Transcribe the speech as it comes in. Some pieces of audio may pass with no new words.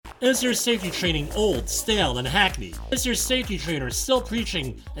Is your safety training old, stale, and hackneyed? Is your safety trainer still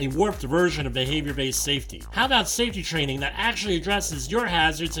preaching a warped version of behavior-based safety? How about safety training that actually addresses your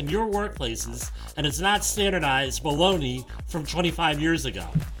hazards in your workplaces and is not standardized baloney from 25 years ago?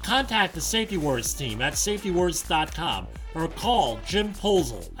 Contact the Safety Wars team at safetywars.com or call Jim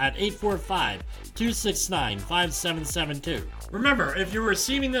Posel at 845-269-5772. Remember, if you're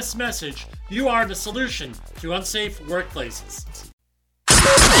receiving this message, you are the solution to unsafe workplaces.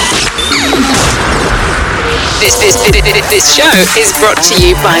 This show is brought to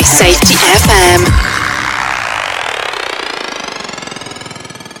you by Safety FM.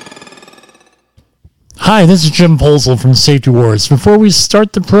 Hi, this is Jim Posel from Safety Wars. Before we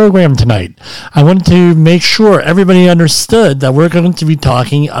start the program tonight, I wanted to make sure everybody understood that we're going to be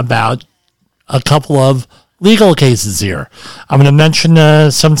talking about a couple of legal cases here. I'm going to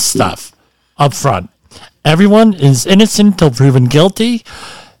mention some stuff up front. Everyone is innocent till proven guilty.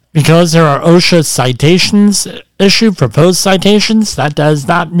 Because there are OSHA citations issued, proposed citations, that does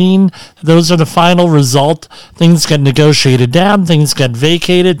not mean those are the final result. Things get negotiated down, things get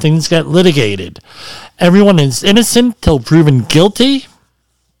vacated, things get litigated. Everyone is innocent till proven guilty.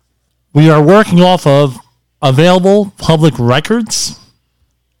 We are working off of available public records,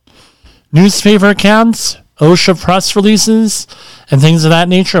 newspaper accounts, OSHA press releases, and things of that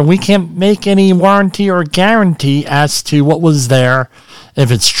nature. And we can't make any warranty or guarantee as to what was there. If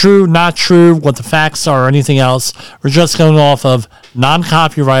it's true, not true, what the facts are, or anything else, we're just going off of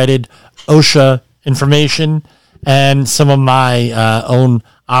non-copyrighted OSHA information and some of my own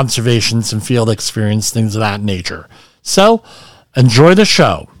observations and field experience, things of that nature. So, enjoy the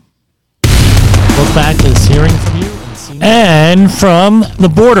show. Look back to this hearing from you. And from the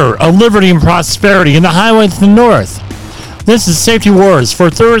border of liberty and prosperity in the highway to the north, this is Safety Wars for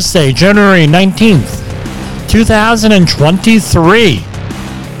Thursday, January 19th, 2023.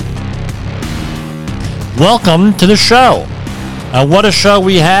 Welcome to the show. What a show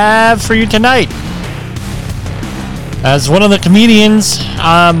we have for you tonight. As one of the comedians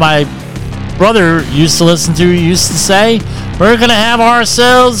my brother used to listen to used to say, we're going to have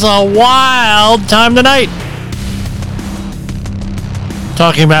ourselves a wild time tonight.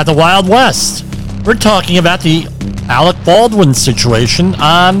 Talking about the Wild West. We're talking about the Alec Baldwin situation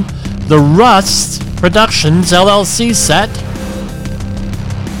on the Rust Productions LLC set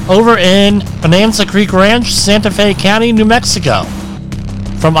over in Bonanza Creek Ranch, Santa Fe County, New Mexico,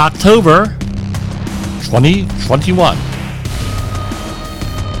 from October 2021.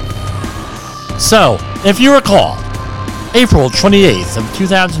 So, if you recall, April 28th of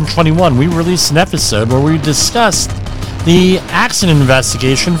 2021, we released an episode where we discussed the accident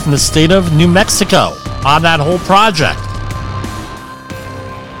investigation from the state of New Mexico on that whole project.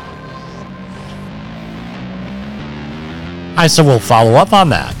 I said we'll follow up on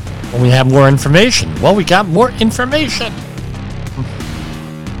that when we have more information. Well, we got more information.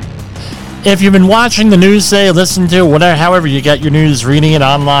 If you've been watching the news today, listen to whatever, however you get your news, reading it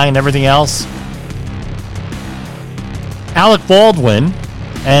online, everything else, Alec Baldwin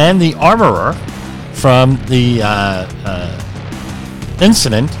and the armorer from the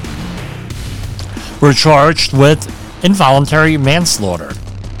incident were charged with involuntary manslaughter,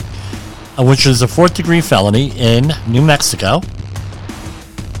 which is a 4th-degree felony in New Mexico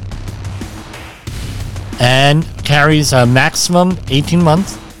and carries a maximum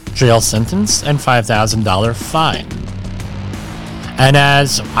 18-month jail sentence and $5,000 fine. And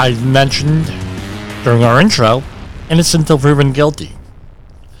as I mentioned during our intro, innocent till proven guilty.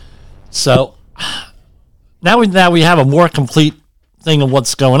 So now we have a more complete thing of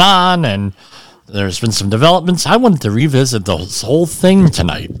what's going on, and there's been some developments. I wanted to revisit this whole thing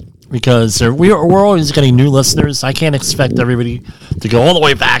tonight because we're always getting new listeners. I can't expect everybody to go all the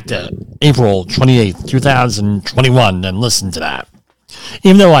way back to April 28th, 2021 and listen to that.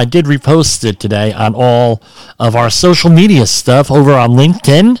 Even though I did repost it today on all of our social media stuff over on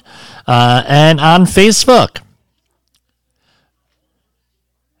LinkedIn and on Facebook.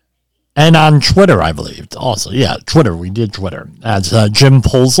 And on Twitter, I believe. Also, yeah, Twitter. We did Twitter. That's Jim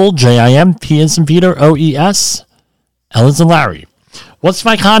Posel, Jim, P as in Peter, OES, L as in Larry. What's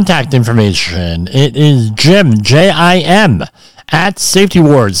my contact information? It is Jim, Jim, at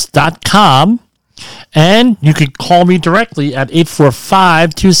safetywars.com. And you could call me directly at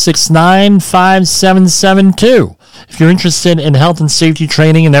 845-269-5772 if you're interested in health and safety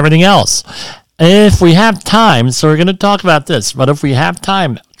training and everything else. If we have time, so we're going to talk about this, but if we have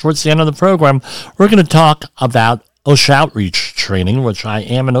time towards the end of the program, we're going to talk about OSHA outreach training, which I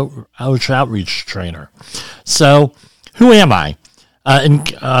am an OSHA outreach trainer. So, who am I?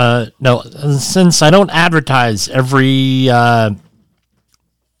 Since I don't advertise every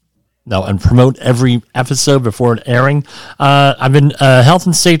and promote every episode before it airing. I've been a health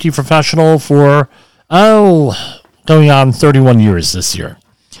and safety professional for, going on 31 years this year.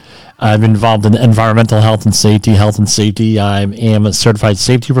 I'm involved in environmental health and safety. I am a certified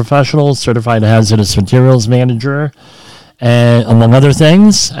safety professional, certified hazardous materials manager, and among other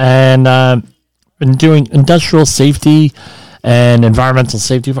things. And been doing industrial safety and environmental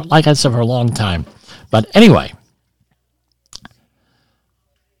safety, like I said, for a long time. But anyway,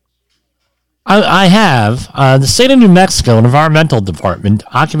 I have the State of New Mexico Environmental Department,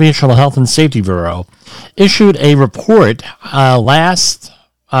 Occupational Health and Safety Bureau, issued a report last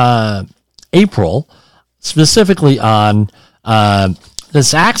April, specifically on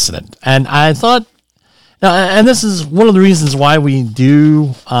this accident. And I thought, and this is one of the reasons why we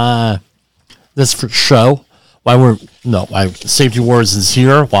do this show, why Safety Wars is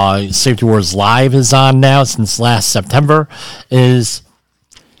here, why Safety Wars Live is on now since last September, is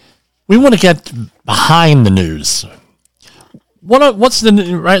we want to get behind the news. What's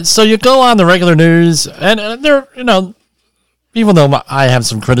the right? So you go on the regular news, and there, even though I have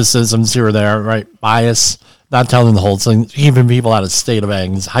some criticisms here or there, right? Bias, not telling the whole thing, keeping people out of state of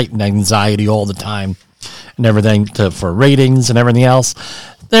heightened anxiety all the time, and everything for ratings and everything else.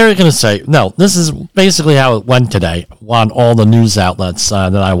 They're going to say, no, this is basically how it went today on all the news outlets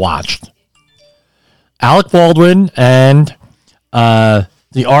that I watched. Alec Baldwin and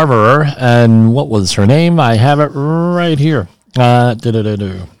the armorer, and what was her name? I have it right here. Alec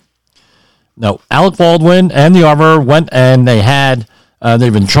Baldwin and the armorer went and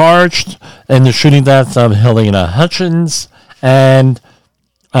they've been charged in the shooting death of Helena Hutchins, and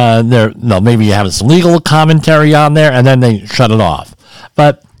maybe you have some legal commentary on there, and then they shut it off.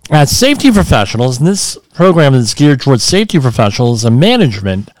 But as safety professionals, and this program is geared towards safety professionals and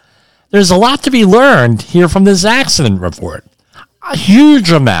management, there's a lot to be learned here from this accident report. A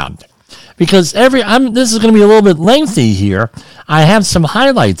huge amount. Because this is going to be a little bit lengthy here. I have some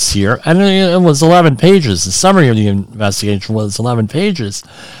highlights here, and it was 11 pages. The summary of the investigation was 11 pages.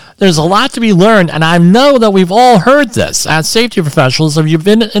 There's a lot to be learned, and I know that we've all heard this. As safety professionals, have you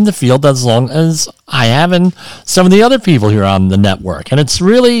been in the field as long as I have and some of the other people here on the network? And it's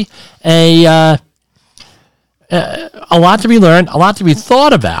really a lot to be learned, a lot to be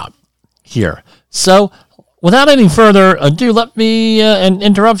thought about here. So, without any further ado, let me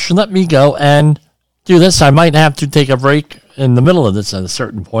go and do this. I might have to take a break in the middle of this at a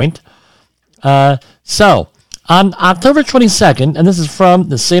certain point. So, on October 22nd, and this is from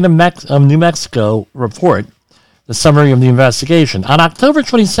the State of New Mexico report, the summary of the investigation. On October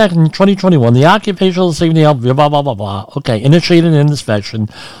 22nd, 2021, the Occupational Safety Health, blah, blah, blah, blah, initiated an inspection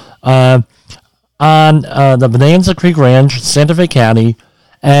on the Bonanza Creek Ranch, Santa Fe County,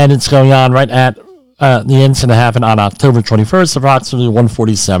 and it's going on right at the incident happened on October 21st, approximately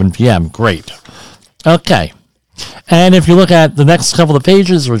 1:47 p.m. Great. Okay. And if you look at the next couple of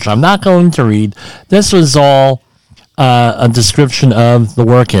pages, which I'm not going to read, this was all a description of the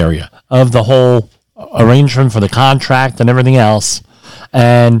work area, of the whole arrangement for the contract and everything else,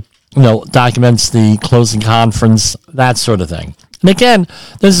 and, documents the closing conference, that sort of thing. And again,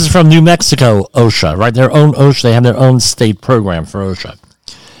 this is from New Mexico OSHA, right? Their own OSHA, they have their own state program for OSHA.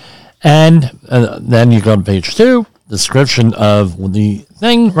 And then you go to page 2, description of the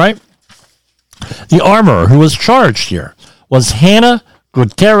thing, right? The armorer who was charged here was Hannah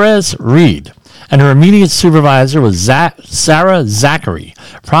Gutierrez Reed, and her immediate supervisor was Sarah Zachary,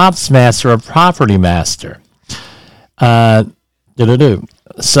 props master of property master. So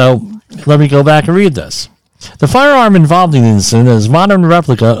let me go back and read this. The firearm involved in the incident is a modern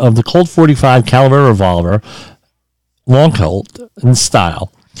replica of the Colt .45 caliber revolver, long Colt in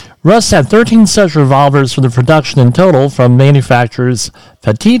style. Russ had 13 such revolvers for the production in total from manufacturers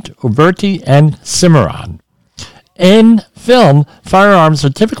Petit, Uberti, and Cimarron. In film, firearms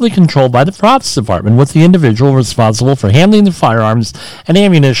are typically controlled by the props department, with the individual responsible for handling the firearms and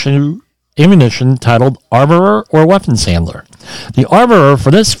ammunition titled armorer or weapons handler. The armorer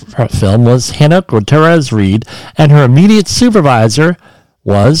for this film was Hannah Gutierrez Reed, and her immediate supervisor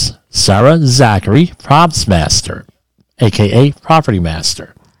was Sarah Zachary, props master, a.k.a. property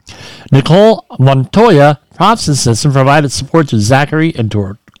master. Nicole Montoya, props assistant, provided support to Zachary and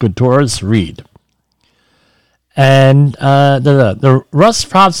Gutierrez Reed. And the Russ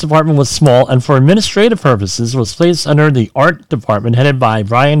Props department was small, and for administrative purposes was placed under the art department headed by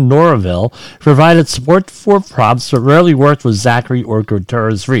Brian Noraville, who provided support for props but rarely worked with Zachary or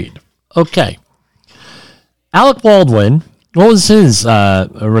Gutierrez Reed. Okay. Alec Baldwin, what was his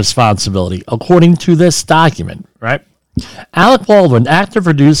responsibility according to this document, right? Alec Baldwin, actor,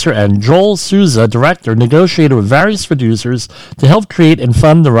 producer, and Joel Souza, director, negotiated with various producers to help create and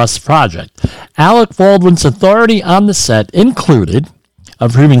fund the Rust project. Alec Baldwin's authority on the set included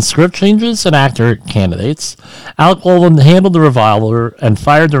approving script changes and actor candidates. Alec Baldwin handled the revolver and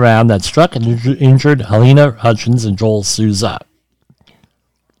fired the round that struck and injured Helena Hutchins and Joel Souza.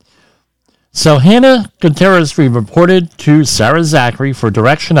 So Hannah Gutierrez-Reed reported to Sarah Zachary for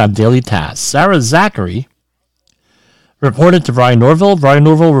direction on daily tasks. Sarah Zachary reported to Brian Norville. Brian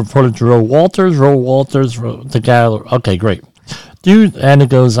Norville reported to Roe Walters. Roe Walters wrote the gallery. Okay, great. And it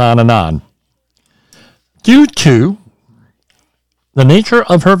goes on and on. Due to the nature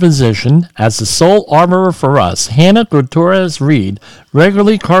of her position as the sole armorer for us, Hannah Gutierrez-Reed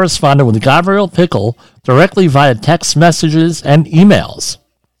regularly corresponded with Gabriel Pickle directly via text messages and emails.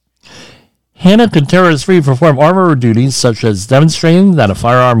 Hannah Gutierrez-Reed performed armorer duties such as demonstrating that a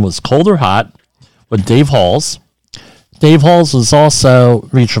firearm was cold or hot with Dave Halls. Dave Halls was also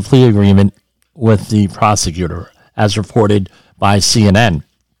reached a plea agreement with the prosecutor, as reported by CNN.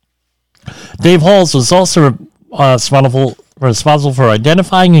 Dave Halls was also responsible for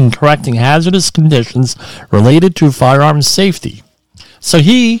identifying and correcting hazardous conditions related to firearm safety. So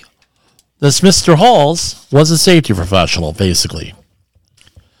this Mr. Halls, was a safety professional, basically.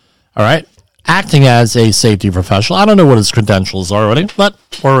 All right? Acting as a safety professional. I don't know what his credentials are already,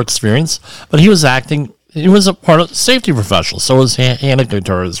 or experience, but he was acting. He was a part of safety professional. So was Hannah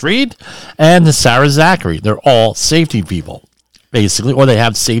Gutierrez-Reed and Sarah Zachary. They're all safety people, basically, or they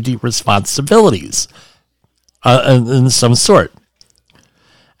have safety responsibilities in some sort.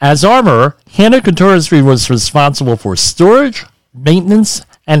 As armorer, Hannah Gutierrez-Reed was responsible for storage, maintenance,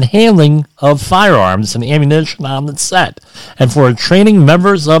 and handling of firearms and ammunition on the set, and for training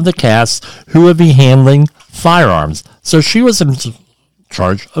members of the cast who would be handling firearms. So she was in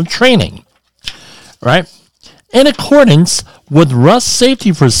charge of training, right? In accordance with Rust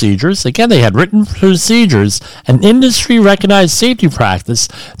safety procedures, again, they had written procedures, and industry-recognized safety practice,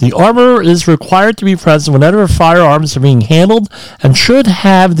 the armorer is required to be present whenever firearms are being handled and should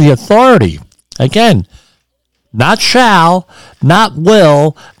have the authority. Again, not shall, not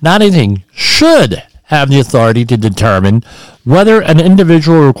will, not anything, should have the authority to determine whether an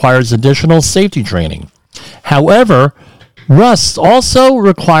individual requires additional safety training. However, Rust also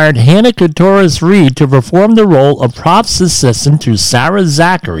required Hannah Gutierrez-Reed to perform the role of props assistant to Sarah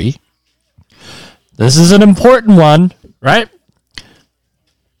Zachary. This is an important one, right?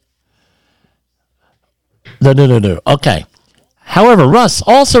 No. Okay. However, Rust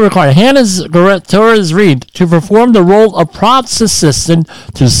also required Hannah Gutierrez-Reed to perform the role of props assistant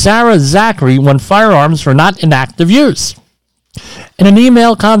to Sarah Zachary when firearms were not in active use. In an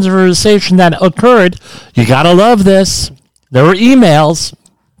email conversation that occurred, you gotta love this, there were emails,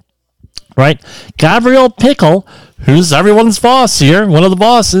 right? Gabriel Pickle, who's everyone's boss here, one of the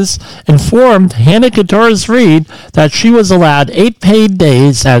bosses, informed Hannah Gutierrez-Reed that she was allowed 8 paid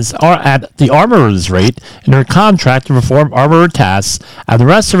days at the armorer's rate in her contract to perform armorer tasks, and the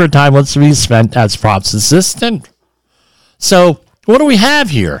rest of her time was to be spent as props assistant. So, what do we have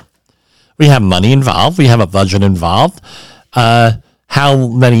here? We have money involved. We have a budget involved. How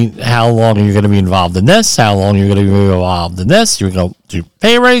long are you going to be involved in this? How long are you going to be involved in this? You're going to do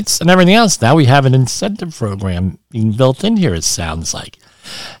pay rates and everything else. Now we have an incentive program being built in here, it sounds like.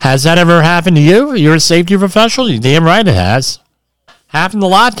 Has that ever happened to you? You're a safety professional? You're damn right it has. Happened a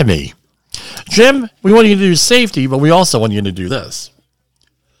lot to me. Jim, we want you to do safety, but we also want you to do this.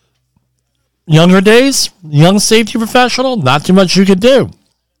 Younger days, young safety professional, not too much you could do.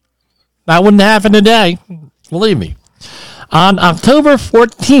 That wouldn't happen today. Believe me. On October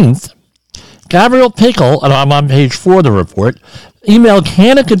 14th, Gabriel Pickle, and I'm on page 4 of the report, emailed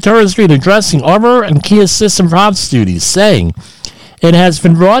Hannah Gutierrez-Reed addressing armor and key assistant props duties, saying, "It has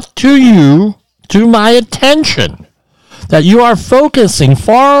been brought to my attention, that you are focusing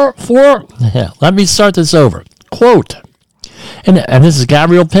let me start this over. Quote, and this is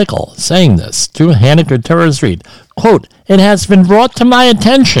Gabriel Pickle saying this to Hannah Gutierrez-Reed. Quote, "It has been brought to my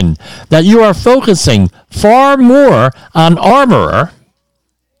attention that you are focusing far more on armorer,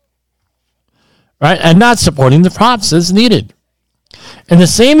 right, and not supporting the props as needed." In the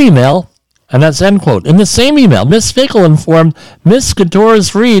same email, and that's end quote, in the same email, Ms. Pickle informed Ms.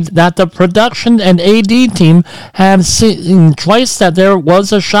 Gutierrez-Reed that the production and AD team have seen twice that there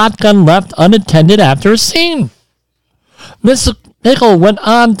was a shotgun left unattended after a scene. Ms. Pickle went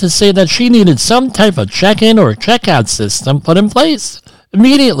on to say that she needed some type of check-in or check-out system put in place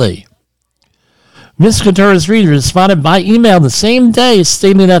immediately. Ms. Gutierrez-Reed responded by email the same day,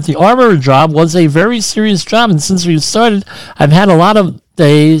 stating that the armorer job was a very serious job, and since we started, I've had a lot of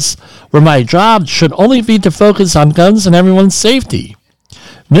days where my job should only be to focus on guns and everyone's safety.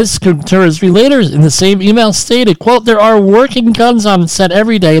 Ms. Couture's relator in the same email stated, quote, there are working guns on set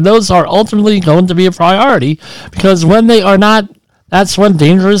every day, and those are ultimately going to be a priority because when they are not, that's when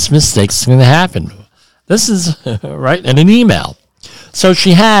dangerous mistakes can happen. This is right in an email. So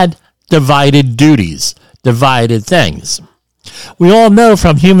she had divided duties, divided things. We all know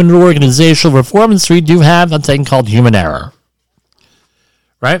from human organizational performance, we do have a thing called human error.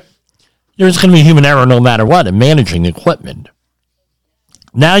 Right? There's going to be human error no matter what in managing equipment.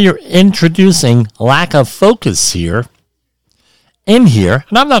 Now you're introducing lack of focus here, and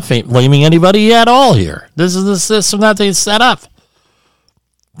I'm not blaming anybody at all here. This is the system that they set up.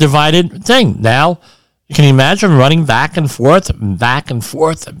 Divided thing. Now, can you imagine running back and forth, and back and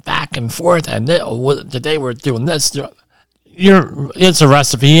forth, and back and forth, and today we're doing this. It's a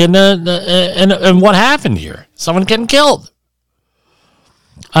recipe, and what happened here? Someone getting killed.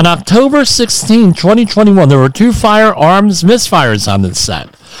 On October 16, 2021, there were 2 firearms misfires on the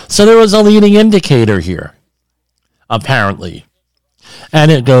set. So there was a leading indicator here, apparently.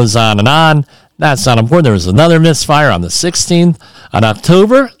 And it goes on and on. That's not important. There was another misfire on the 16th. On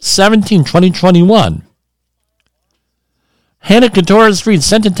October 17, 2021, Hannah Couture's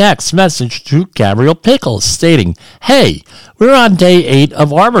sent a text message to Gabrielle Pickles stating, hey, we're on day 8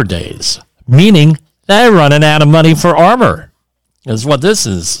 of Arbor Days, meaning they're running out of money for armor. Is what this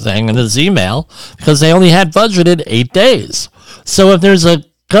is saying in this email, because they only had budgeted 8 days. So if there's a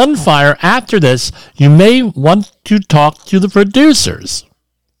gunfire after this, you may want to talk to the producers.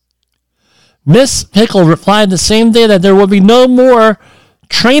 Miss Pickle replied the same day that there will be no more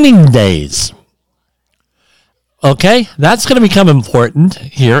training days. Okay, that's going to become important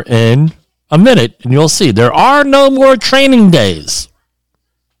here in a minute, and you'll see. There are no more training days.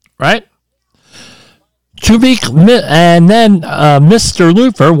 Right? And then Mr.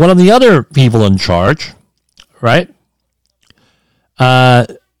 Looper, one of the other people in charge, right?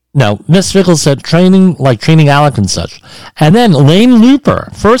 No, Miss Pickles said training Alec and such. And then Lane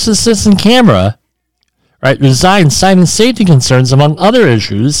Looper, first assistant camera, right, resigned, citing safety concerns among other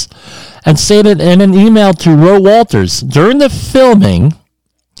issues, and stated in an email to Roe Walters, during the filming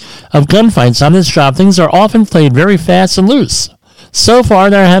of gunfights on this job, things are often played very fast and loose. So far,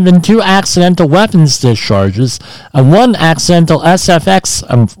 there have been 2 accidental weapons discharges and 1 accidental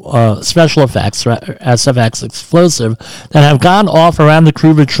SFX, special effects, SFX explosive, that have gone off around the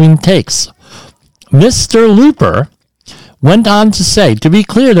crew between takes. Mr. Looper went on to say, to be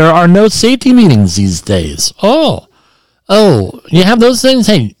clear, there are no safety meetings these days. Oh, you have those things?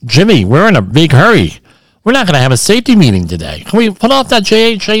 Hey, Jimmy, we're in a big hurry. We're not going to have a safety meeting today. Can we put off that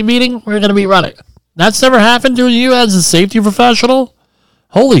JHA meeting? We're going to be running. That's never happened to you as a safety professional?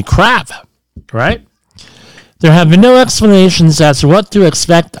 Holy crap, right? There have been no explanations as to what to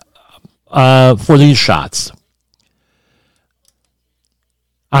expect for these shots.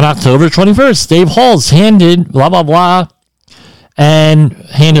 On October 21st, Dave Halls handed blah, blah, blah, and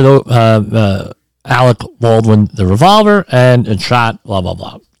handed Alec Baldwin the revolver and it shot blah, blah,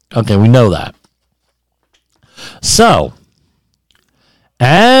 blah. Okay, we know that. So,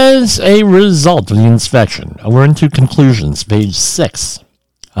 as a result of the inspection, we're into conclusions, page 6.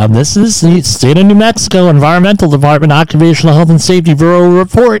 This is the State of New Mexico Environmental Department Occupational Health and Safety Bureau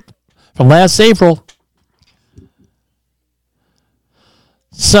report from last April.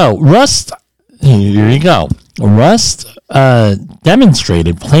 So, Rust, here you go. Rust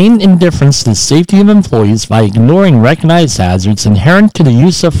demonstrated plain indifference to the safety of employees by ignoring recognized hazards inherent to the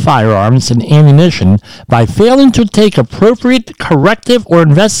use of firearms and ammunition by failing to take appropriate corrective or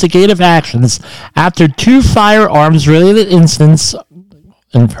investigative actions after 2 firearms-related incidents,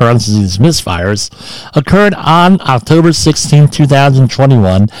 in parentheses, misfires, occurred on October 16,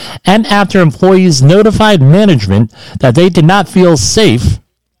 2021, and after employees notified management that they did not feel safe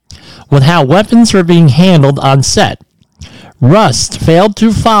with how weapons were being handled on set. Rust failed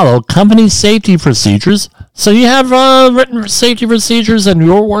to follow company safety procedures. So you have written safety procedures in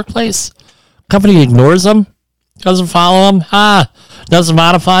your workplace. Company ignores them, doesn't follow them, doesn't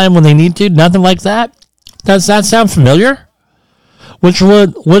modify them when they need to, nothing like that. Does that sound familiar? Which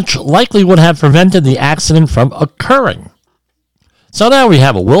likely would have prevented the accident from occurring. So now we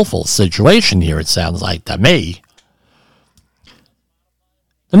have a willful situation here, it sounds like to me.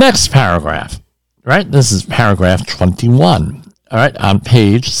 The next paragraph, right? This is paragraph 21, all right, on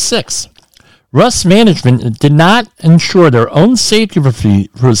page 6. Rust management did not ensure their own safety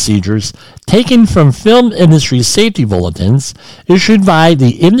procedures taken from film industry safety bulletins issued by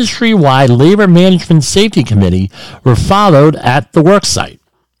the industry-wide Labor Management Safety Committee were followed at the worksite.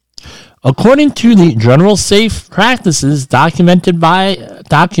 According to the General Safe Practices document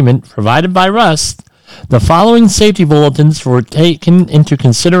provided by Rust, the following safety bulletins were taken into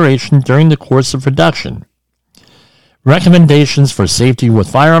consideration during the course of production. Recommendations for safety with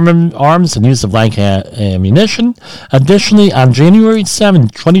firearms and use of blank ammunition. Additionally, on January 7,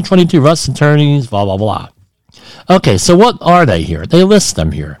 2022, Rust attorneys, blah, blah, blah. Okay, so what are they here? They list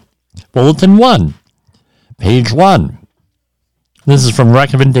them here. Bulletin 1, page 1. This is from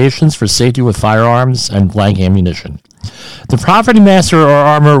Recommendations for Safety with Firearms and Blank Ammunition. The property master or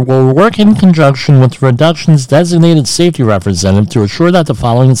armor will work in conjunction with the production's designated safety representative to assure that the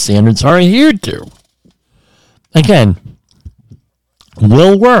following standards are adhered to. Again,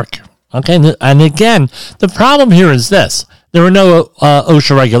 will work. Okay, and again, the problem here is this. There are no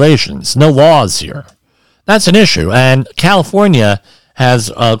OSHA regulations, no laws here. That's an issue, and California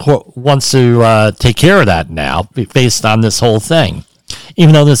wants to take care of that now based on this whole thing.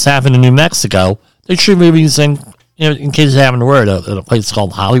 Even though this happened in New Mexico, they should be using, in case you haven't heard, a place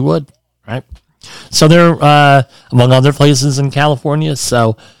called Hollywood, right? So they're among other places in California.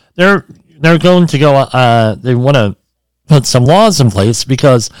 So they're going to go. They want to put some laws in place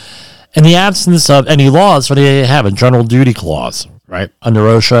because, in the absence of any laws, what do they have? A general duty clause, right, under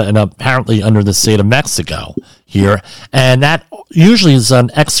OSHA and apparently under the state of Mexico here. And that usually is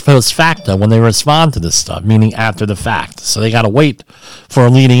an ex post facto when they respond to this stuff, meaning after the fact. So they got to wait for a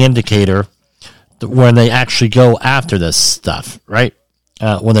leading indicator when they actually go after this stuff, right,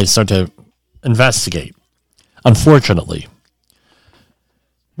 when they start to investigate, unfortunately.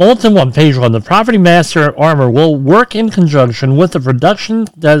 Bulletin 1, page 1. The property master armor will work in conjunction with the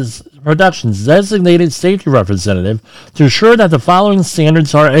production's designated safety representative to ensure that the following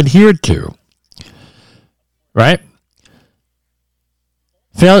standards are adhered to. Right?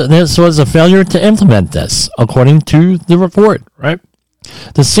 This was a failure to implement this, according to the report. Right?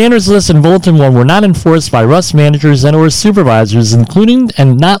 The standards listed in Bulletin 1 were not enforced by Rust managers and or supervisors, including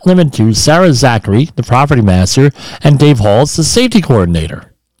and not limited to Sarah Zachary, the property master, and Dave Halls, the safety coordinator.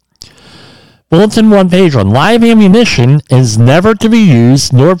 Bulletin 1, page 1. Live ammunition is never to be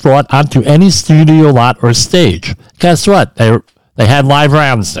used nor brought onto any studio lot or stage. Guess what? They had live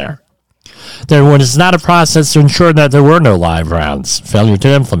rounds there. There was not a process to ensure that there were no live rounds. Failure to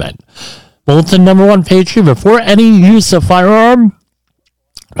implement. Bulletin number 1, page 2. Before any use of firearm,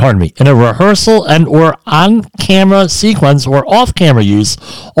 in a rehearsal and or on-camera sequence or off-camera use,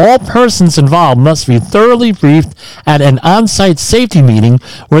 all persons involved must be thoroughly briefed at an on-site safety meeting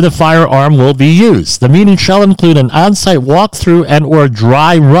where the firearm will be used. The meeting shall include an on-site walkthrough and or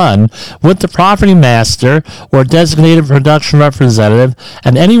dry run with the property master or designated production representative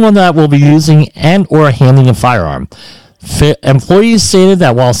and anyone that will be using and or handling a firearm. Employees stated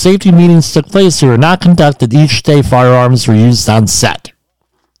that while safety meetings took place, they were not conducted each day firearms were used on set.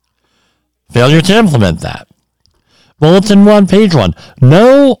 Failure to implement that. Bulletin 1, page 1.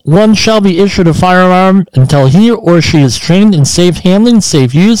 No one shall be issued a firearm until he or she is trained in safe handling,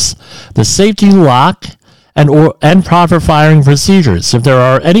 safe use, the safety lock, and proper firing procedures. If there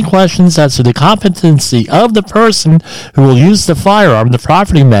are any questions as to the competency of the person who will use the firearm, the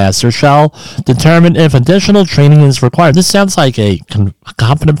property master shall determine if additional training is required. This sounds like a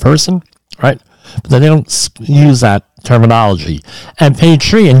competent person, right? But they don't use that terminology. And page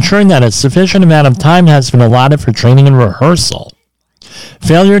 3, ensuring that a sufficient amount of time has been allotted for training and rehearsal.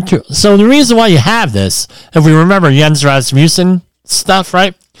 So the reason why you have this, if we remember Jens Rasmussen stuff,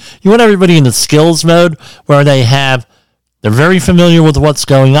 right? You want everybody in the skills mode where they're very familiar with what's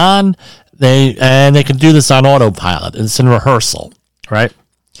going on, and they can do this on autopilot. It's in rehearsal, right?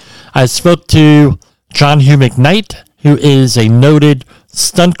 I spoke to John Hugh McKnight, who is a noted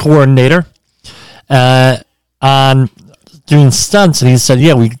stunt coordinator, on doing stunts, and he said,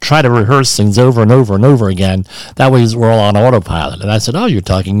 we try to rehearse things over and over and over again. That way we're all on autopilot. And I said, you're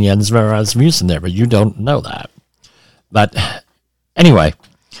talking Jens Rasmussen there, but you don't know that. But anyway,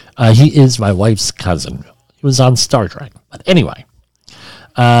 he is my wife's cousin. He was on Star Trek. But anyway,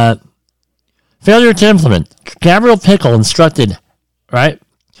 failure to implement. Gabriel Pickle instructed, right?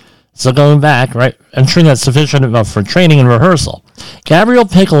 So going back, right, ensuring that's sufficient enough for training and rehearsal. Gabriel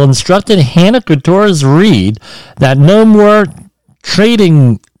Pickle instructed Hannah Gutierrez-Reed that no more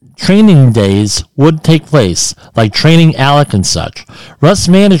training days would take place, like training Alec and such. Rust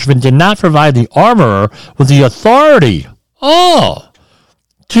Management did not provide the armorer with the authority,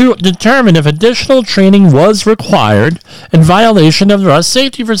 to determine if additional training was required in violation of Rust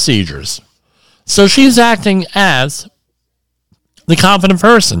safety procedures. So she's acting as the competent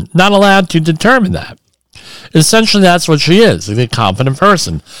person, not allowed to determine that. Essentially, that's what she is, a competent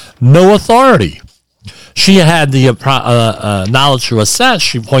person. No authority. She had the knowledge to assess,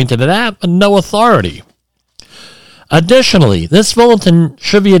 she pointed it out, but no authority. Additionally, this bulletin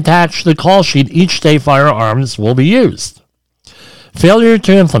should be attached to the call sheet each day firearms will be used. Failure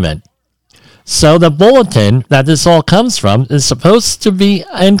to implement. So the bulletin that this all comes from is supposed to be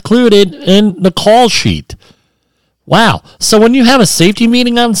included in the call sheet. Wow. So when you have a safety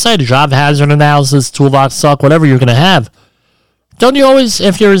meeting on site, a job hazard analysis, toolbox talk, whatever you're going to have, don't you always,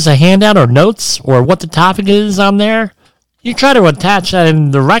 if there's a handout or notes or what the topic is on there, you try to attach that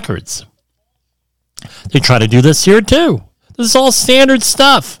in the records. They try to do this here too. This is all standard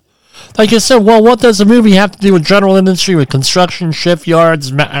stuff. Like I said, well, what does a movie have to do with general industry, with construction,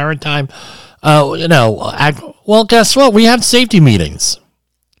 shipyards, maritime? Well, guess what? We have safety meetings.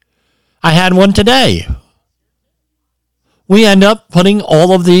 I had one today. We end up putting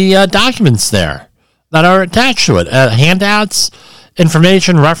all of the documents there that are attached to it. Handouts,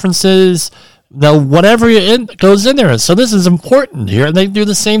 information, references, whatever goes in there. So this is important here. And they do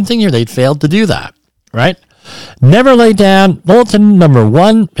the same thing here. They failed to do that, right? Never lay down, bulletin number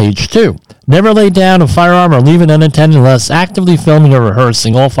 1, page 2. Never lay down a firearm or leave it unattended unless actively filming or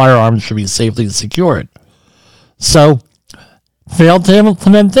rehearsing. All firearms should be safely secured. So, failed to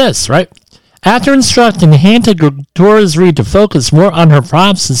implement this, right? After instructing Hannah Gutierrez-Reed to focus more on her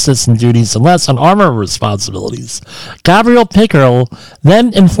props assistant duties and less on armor responsibilities, Gabrielle Pickerel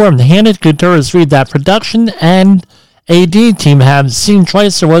then informed Hannah Gutierrez-Reed that production and AD team have seen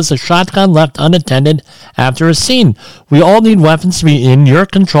twice there was a shotgun left unattended after a scene. We all need weapons to be in your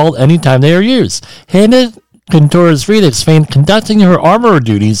control anytime they are used. Hannah Gutierrez-Reed explained conducting her armorer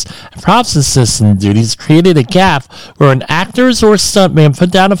duties and props assistant duties created a gap where an actor's or stuntman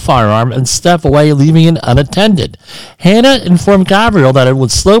put down a firearm and step away, leaving it unattended. Hannah informed Gabrielle that it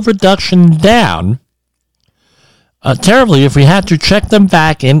would slow production down terribly if we had to check them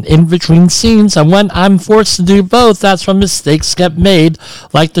back in between scenes, and when I'm forced to do both, that's when mistakes get made,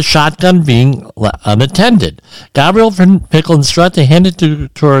 like the shotgun being unattended. Gabrielle Pickle instructed Hannah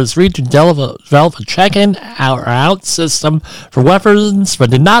Gutierrez-Reed to develop a check-in or out system for weapons, but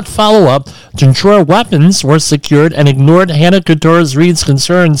did not follow up to ensure weapons were secured and ignored Hannah Gutierrez-Reed's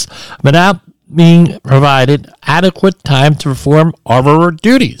concerns without being provided adequate time to perform armorer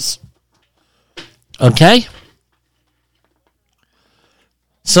duties. Okay?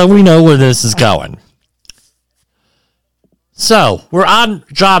 So we know where this is going. So, we're on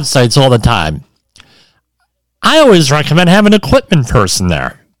job sites all the time. I always recommend having an equipment person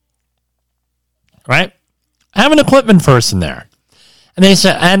there. Right? Have an equipment person there. And they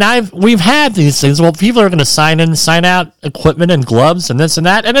said, we've had these things. Well, people are going to sign in, sign out equipment and gloves and this and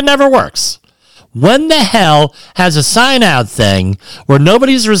that, and it never works. When the hell has a sign-out thing where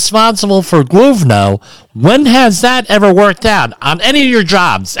nobody's responsible for Gluvno? When has that ever worked out on any of your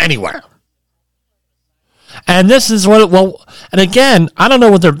jobs anywhere? And this is and again, I don't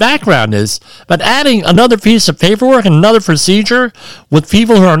know what their background is, but adding another piece of paperwork and another procedure with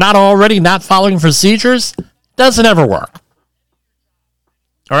people who are not following procedures doesn't ever work.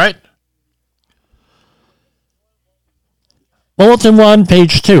 All right? Bulletin 1,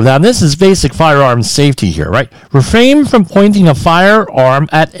 page 2. Now, this is basic firearm safety here, right? Refrain from pointing a firearm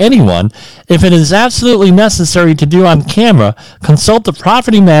at anyone. If it is absolutely necessary to do on camera, consult the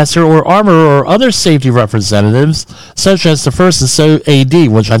property master or armorer or other safety representatives, such as the first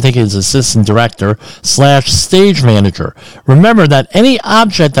AD, which I think is assistant director / stage manager. Remember that any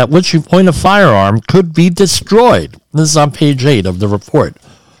object at which you point a firearm could be destroyed. This is on page 8 of the report.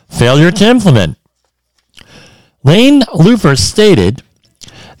 Failure to implement. Lane Lufer stated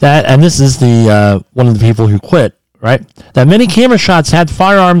that, and this is the one of the people who quit, right, that many camera shots had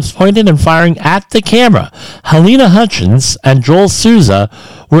firearms pointed and firing at the camera. Helena Hutchins and Joel Souza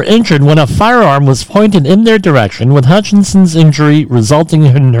were injured when a firearm was pointed in their direction, with Hutchinson's injury resulting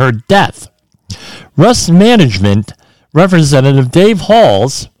in her death. Rust Management representative Dave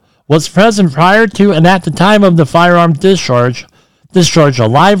Halls was present prior to and at the time of the firearm discharge a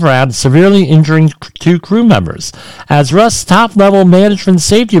live round, severely injuring 2 crew members. As Rust's top-level management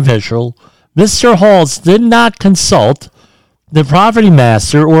safety official, Mr. Halls did not consult the property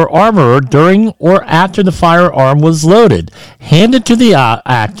master or armorer during or after the firearm was loaded, handed to the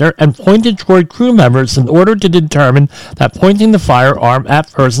actor, and pointed toward crew members in order to determine that pointing the firearm at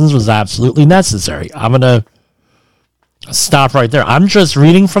persons was absolutely necessary. I'm going to stop right there. I'm just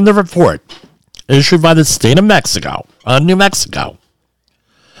reading from the report issued by the state of New Mexico.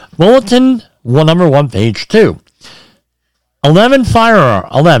 Bulletin number 1, page 2. 11,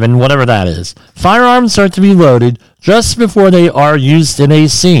 whatever that is. Firearms are to be loaded just before they are used in a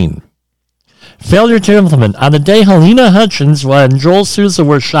scene. Failure to implement. On the day Helena Hutchins and Joel Souza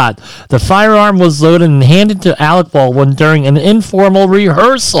were shot, the firearm was loaded and handed to Alec Baldwin during an informal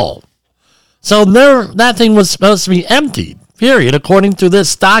rehearsal. So that thing was supposed to be emptied, period, according to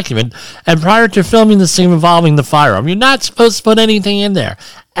this document, and prior to filming the scene involving the firearm. You're not supposed to put anything in there.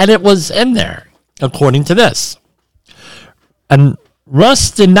 And it was in there, according to this. And Russ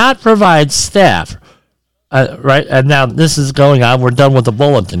did not provide staff, right? And now this is going on. We're done with the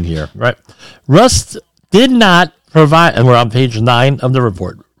bulletin here, right? Russ did not provide, and we're on page 9 of the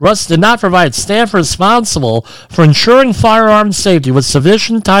report. Russ did not provide staff responsible for ensuring firearm safety with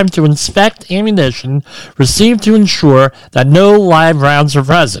sufficient time to inspect ammunition received to ensure that no live rounds are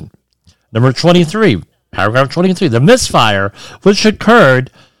present. Number 23, paragraph 23. The misfire, which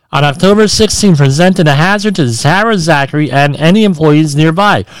occurred on October 16, presented a hazard to Sarah Zachary and any employees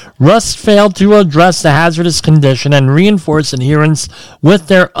nearby. Russ failed to address the hazardous condition and reinforce adherence with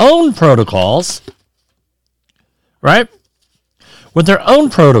their own protocols, right? With their own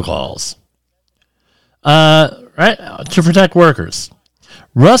protocols, right, to protect workers.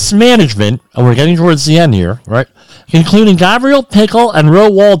 Russ management, and we're getting towards the end here, right, including Gabriel Pickle and Roe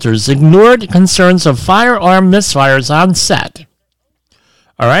Walters, ignored concerns of firearm misfires on set.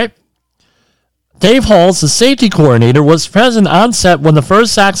 All right. Dave Halls, the safety coordinator, was present on set when the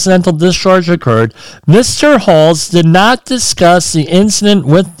first accidental discharge occurred. Mr. Halls did not discuss the incident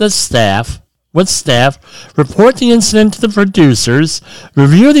with staff, report the incident to the producers,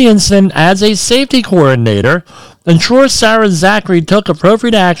 review the incident as a safety coordinator, ensure Sarah Zachary took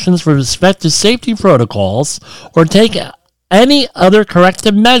appropriate actions with respect to safety protocols, or take any other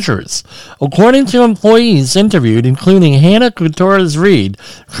corrective measures. According to employees interviewed, including Hannah Gutierrez-Reed,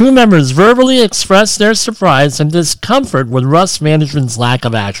 crew members verbally expressed their surprise and discomfort with Russ management's lack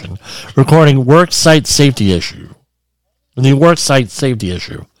of action, recording worksite safety issue. The worksite safety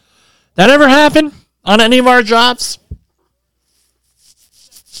issue. That ever happen on any of our jobs?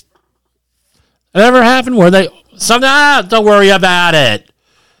 That ever happened where don't worry about it.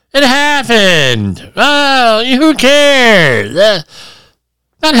 It happened. Oh, who cares? That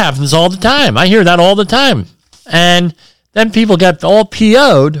happens all the time. I hear that all the time. And then people get all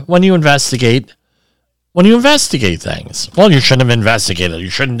PO'd when you investigate things. Well, you shouldn't have investigated. You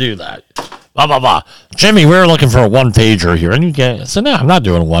shouldn't do that. Blah, blah, blah. Jimmy, we're looking for a one-pager here. And you say, no, I'm not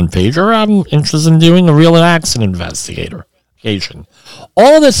doing a one-pager. I'm interested in doing a real accident investigation.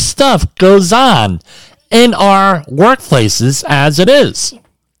 All this stuff goes on in our workplaces as it is.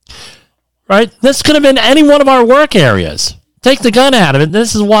 Right? This could have been any one of our work areas. Take the gun out of it.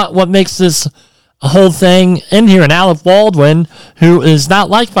 This is what makes this whole thing in here. And Alec Baldwin, who is not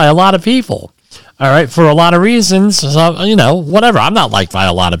liked by a lot of people. All right, for a lot of reasons. So, whatever. I'm not liked by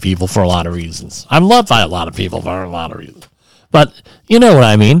a lot of people for a lot of reasons. I'm loved by a lot of people for a lot of reasons. But you know what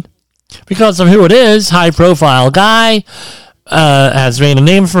I mean. Because of who it is, high-profile guy, has made a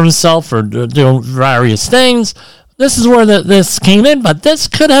name for himself for doing various things. This is where this came in, but this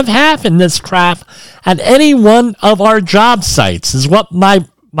could have happened, this crap, at any one of our job sites, is what my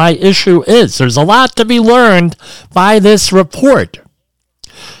issue is. There's a lot to be learned by this report.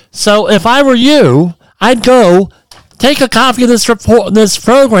 So if I were you, I'd go take a copy of this report, this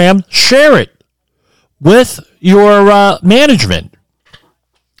program, share it with your management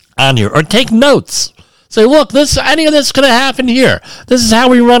on here, or take notes. Say, look, any of this could have happened here. This is how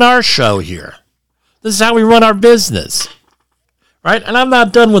we run our show here. This is how we run our business. Right? And I'm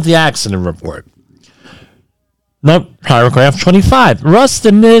not done with the accident report. No, paragraph 25. Russ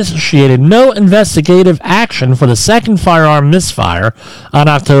initiated no investigative action for the second firearm misfire on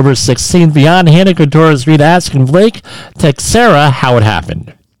October 16th beyond Hannah Gutierrez-Reed asking Blake Teixeira how it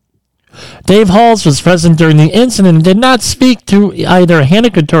happened. Dave Halls was present during the incident and did not speak to either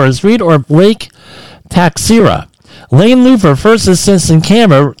Hannah Gutierrez-Reed or Blake Teixeira. Lane Luper, first assistant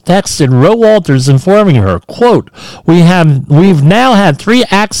camera, texted Roe Walters informing her, quote, We've now had 3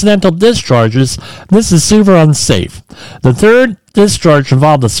 accidental discharges. This is super unsafe. The third discharge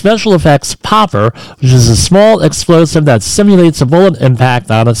involved a special effects popper, which is a small explosive that simulates a bullet impact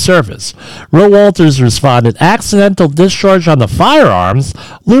on a surface. Roe Walters responded, accidental discharge on the firearms?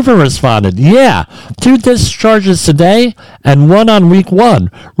 Luper responded, yeah, 2 discharges today and 1 on week 1.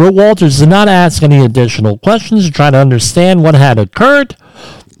 Roe Walters did not ask any additional questions to try to understand what had occurred.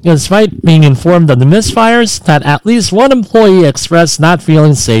 Despite being informed of the misfires, that at least one employee expressed not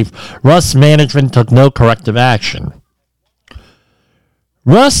feeling safe, Russ management took no corrective action.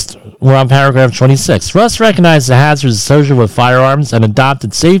 We're on paragraph 26. Russ recognized the hazards associated with firearms and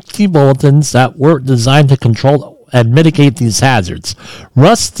adopted safety bulletins that were designed to control and mitigate these hazards.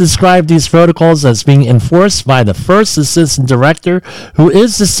 Russ described these protocols as being enforced by the first assistant director, who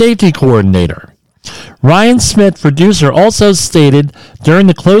is the safety coordinator. Ryan Smith, producer, also stated during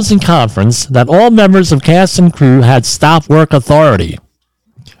the closing conference that all members of cast and crew had stop work authority.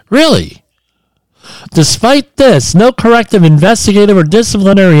 Really? Despite this, no corrective investigative or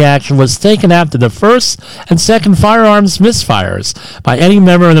disciplinary action was taken after the first and second firearms misfires by any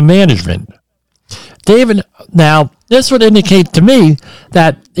member of the management. David, now, this would indicate to me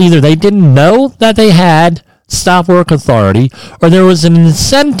that either they didn't know that they had stop work authority or there was an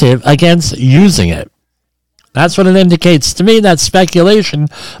incentive against using it. That's what it indicates to me. That's speculation,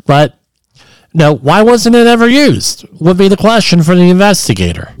 but no, why wasn't it ever used? Would be the question for the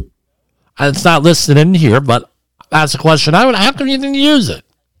investigator. It's not listed in here, but that's a question I would. How come you didn't use it?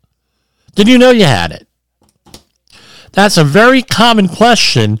 Did you know you had it? That's a very common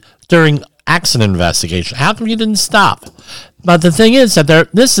question during accident investigation. How come you didn't stop? But the thing is that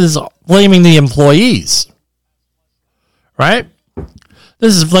this is blaming the employees, right?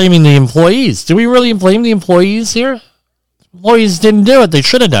 This is blaming the employees. Do we really blame the employees here? Employees didn't do it. They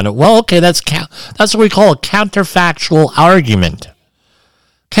should have done it. Well, okay, that's what we call a counterfactual argument.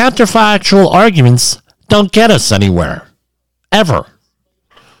 Counterfactual arguments don't get us anywhere. Ever.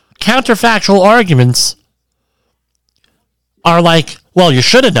 Counterfactual arguments are like, well, you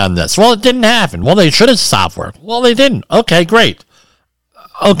should have done this. Well, it didn't happen. Well, they should have stopped work. Well, they didn't. Okay, great.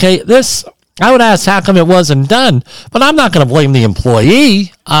 Okay, I would ask how come it wasn't done, but I'm not going to blame the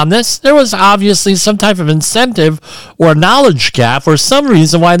employee on this. There was obviously some type of incentive or knowledge gap or some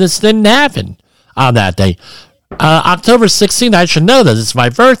reason why this didn't happen on that day. October 16th, I should know that it's my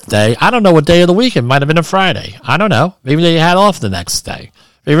birthday. I don't know what day of the week. It might have been a Friday. I don't know. Maybe they had off the next day.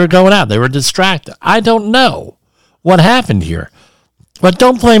 They were going out. They were distracted. I don't know what happened here. But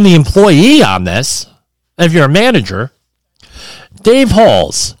don't blame the employee on this if you're a manager. Dave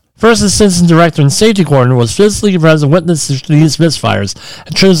Halls, first assistant director and safety coordinator, was physically present witness to these misfires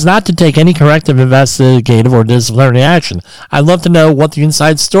and chose not to take any corrective, investigative, or disciplinary action. I'd love to know what the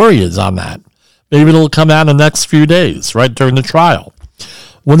inside story is on that. Maybe it'll come out in the next few days, right during the trial.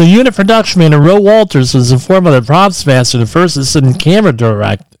 When the unit production manager, Roe Walters, was informed by the props master and the first assistant camera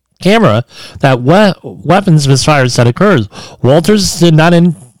that weapons misfires had occurred, Walters did not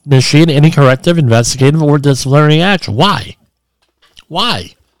initiate any corrective, investigative, or disciplinary action. Why?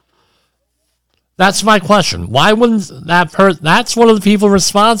 Why? That's my question. Why wouldn't that's one of the people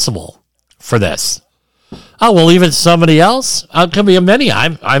responsible for this. Oh, we'll leave it to somebody else? It could be many.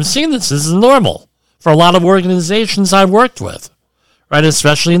 I've seen this. This is normal for a lot of organizations I've worked with, right?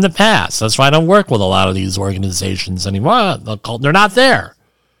 Especially in the past. That's why I don't work with a lot of these organizations anymore. They're not there.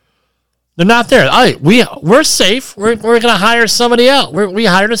 They're not there. We're safe. We're going to hire somebody else. We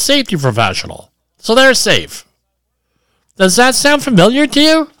hired a safety professional, so they're safe. Does that sound familiar to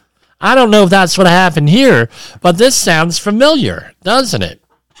you? I don't know if that's what happened here, but this sounds familiar, doesn't it?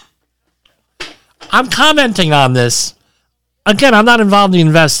 I'm commenting on this. Again, I'm not involved in the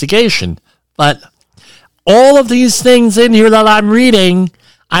investigation, but all of these things in here that I'm reading,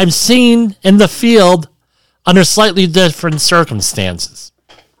 I've seen in the field under slightly different circumstances.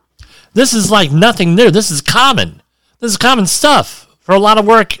 This is like nothing new. This is common. This is common stuff for a lot of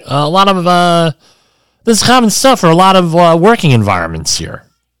work. This is common stuff for a lot of working environments here.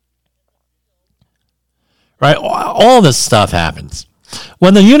 Right? All this stuff happens.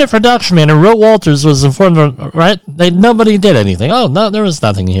 When the unit production manager, Roe Walters, was informed, right, nobody did anything. Oh, no, there was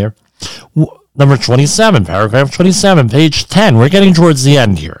nothing here. Number 27, paragraph 27, page 10. We're getting towards the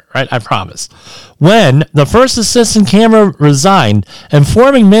end here, right? I promise. When the first assistant camera resigned,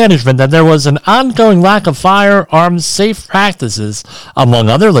 informing management that there was an ongoing lack of firearms safe practices, among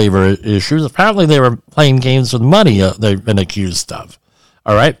other labor issues. Apparently, they were playing games with money they've been accused of.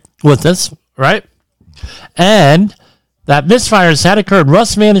 All right? With this, right? And that misfires had occurred.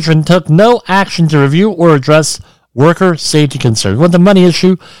 Rust management took no action to review or address worker safety concerns. With the money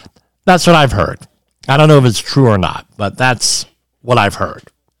issue, that's what I've heard. I don't know if it's true or not, but that's what I've heard.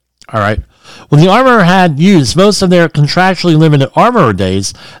 All right. When the armorer had used most of their contractually limited armorer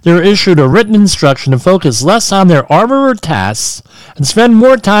days, they were issued a written instruction to focus less on their armorer tasks and spend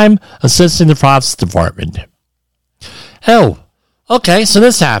more time assisting the props department. Oh, okay, so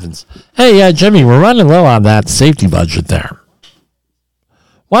this happens. Hey, Jimmy, we're running low on that safety budget there.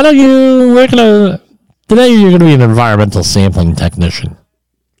 Why don't you, today you're going to be an environmental sampling technician.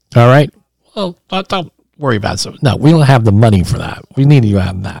 All right? Well, don't worry about it. No, we don't have the money for that. We need you to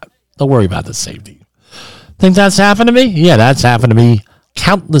have that. Don't worry about the safety. Think that's happened to me? Yeah, that's happened to me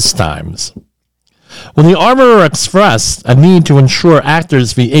countless times. When the armorer expressed a need to ensure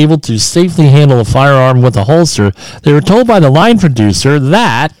actors be able to safely handle a firearm with a holster, they were told by the line producer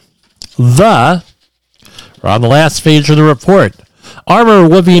that we're on the last page of the report, Armorer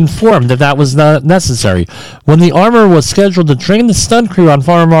would be informed if that was not necessary. When the armorer was scheduled to train the stunt crew on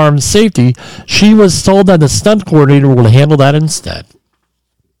firearm safety, she was told that the stunt coordinator would handle that instead.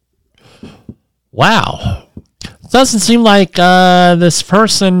 Wow. Doesn't seem like this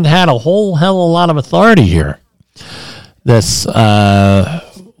person had a whole hell of a lot of authority here. This,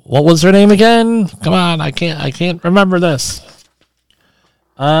 what was her name again? Come on, I can't remember this.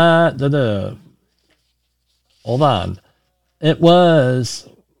 Hold on. It was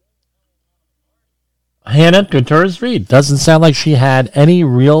Hannah Gutierrez-Reed. Doesn't sound like she had any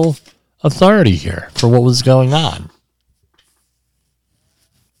real authority here for what was going on.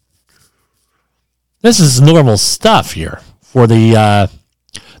 This is normal stuff here for the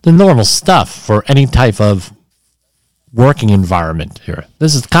normal stuff for any type of working environment here.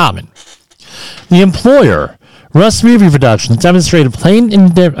 This is common. The employer, Russ Movie Productions, demonstrated plain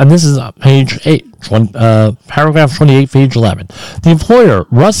indifference, and this is page 8, paragraph 28, page 11. The employer,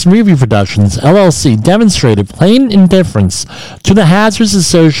 Russ Movie Productions, LLC, demonstrated plain indifference to the hazards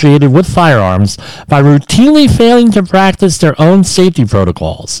associated with firearms by routinely failing to practice their own safety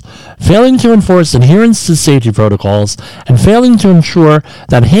protocols, failing to enforce adherence to safety protocols, and failing to ensure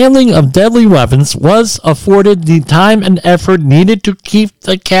that handling of deadly weapons was afforded the time and effort needed to keep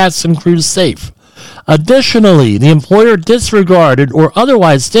the cast and crew safe. Additionally, the employer disregarded or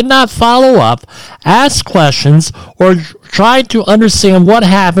otherwise did not follow up, ask questions, or tried to understand what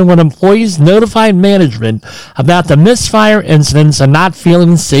happened when employees notified management about the misfire incidents and not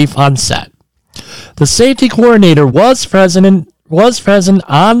feeling safe on set. The safety coordinator was present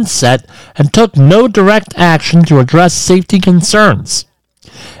on set and took no direct action to address safety concerns.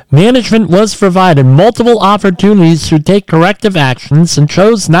 Management was provided multiple opportunities to take corrective actions and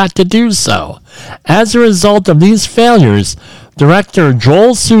chose not to do so. As a result of these failures, director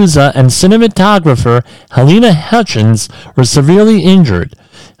Joel Souza and cinematographer Helena Hutchins were severely injured.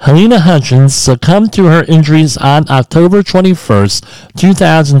 Helena Hutchins succumbed to her injuries on October 21st,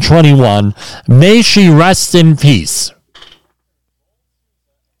 2021. May she rest in peace.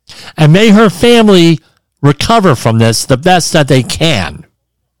 And may her family recover from this the best that they can.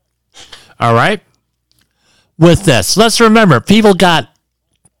 All right? With this, let's remember,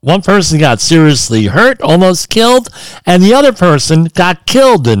 one person got seriously hurt, almost killed, and the other person got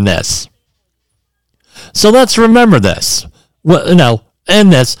killed in this. So let's remember this. In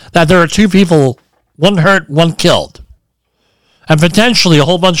this, that there are two people, one hurt, one killed. And potentially a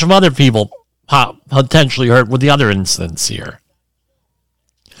whole bunch of other people potentially hurt with the other incidents here.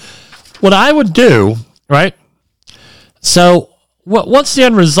 What I would do, right? So, what's the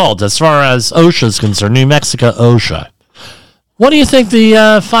end result as far as OSHA is concerned, New Mexico OSHA? What do you think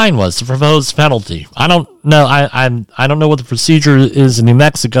the fine was, the proposed penalty? I don't know. I don't know what the procedure is in New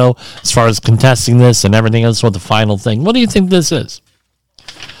Mexico as far as contesting this and everything else. What the final thing? What do you think this is?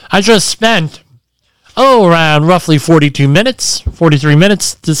 I just spent around roughly 43 minutes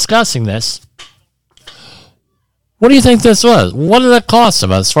discussing this. What do you think this was? What did it cost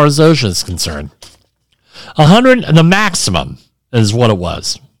them as far as OSHA is concerned? $100, the maximum is what it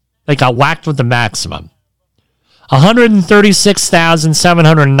was. They got whacked with the maximum.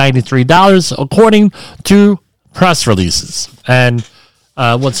 $136,793 according to press releases and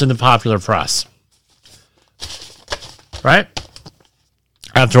what's in the popular press. Right?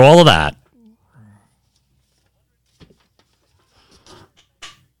 After all of that,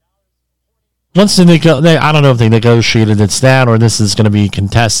 once I don't know if they negotiated this down or this is going to be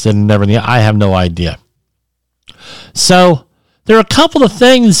contested and everything. I have no idea. So there are a couple of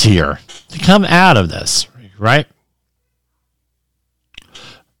things here to come out of this, right?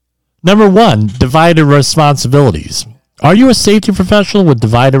 Number one, divided responsibilities. Are you a safety professional with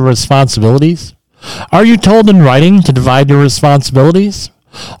divided responsibilities? Are you told in writing to divide your responsibilities?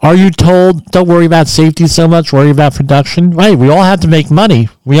 Are you told, don't worry about safety so much, worry about production? Right, we all have to make money.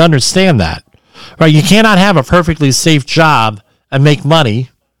 We understand that. Right, you cannot have a perfectly safe job and make money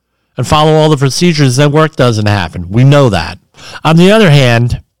and follow all the procedures, then work doesn't happen. We know that. On the other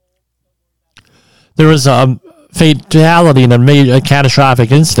hand, there was a fatality in a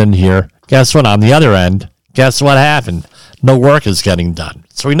catastrophic incident here. Guess what? On the other end, guess what happened? No work is getting done.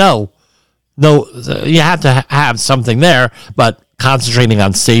 So we know, you have to have something there, but concentrating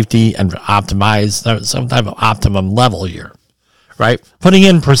on safety and optimize some type of optimum level here, right? Putting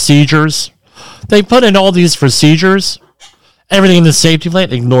in procedures. They put in all these procedures, everything in the safety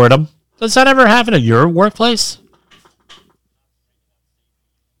plan, ignored them. Does that ever happen at your workplace?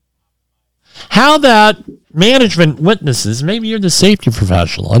 How about management witnesses? Maybe you're the safety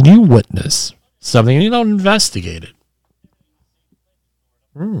professional and you witness something and you don't investigate it.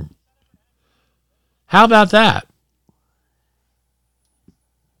 How about that?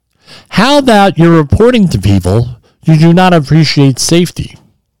 How about you're reporting to people you do not appreciate safety?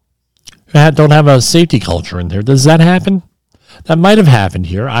 You don't have a safety culture in there. Does that happen? That might have happened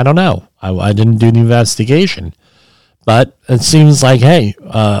here. I don't know. I didn't do the investigation. But it seems like, hey,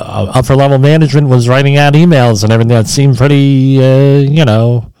 upper level management was writing out emails and everything that seemed pretty,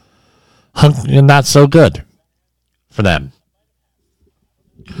 not so good for them.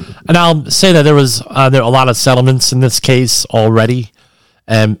 And I'll say that there are a lot of settlements in this case already,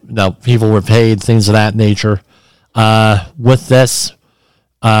 and people were paid, things of that nature. With this,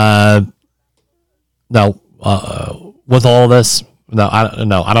 with all this,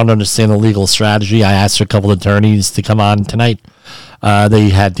 I don't understand the legal strategy. I asked a couple of attorneys to come on tonight. They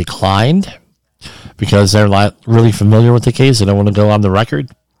had declined because they're not really familiar with the case. They don't want to go on the record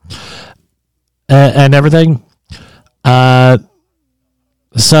and everything.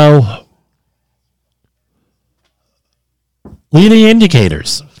 So, leading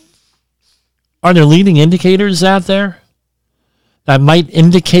indicators. Are there leading indicators out there that might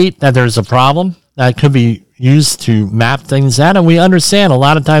indicate that there's a problem that could be used to map things out? And we understand a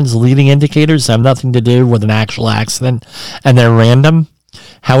lot of times leading indicators have nothing to do with an actual accident and they're random.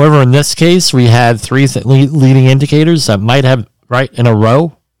 However, in this case, we had three leading indicators that might have right in a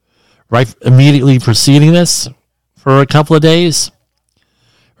row, right immediately preceding this for a couple of days.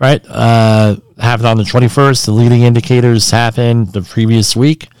 Right, happened on the 21st. The leading indicators happened the previous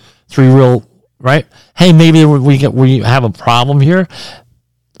week. Three real, right? Hey, maybe we have a problem here.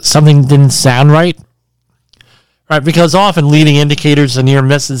 Something didn't sound right, right? Because often leading indicators and near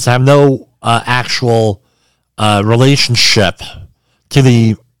misses have no actual relationship to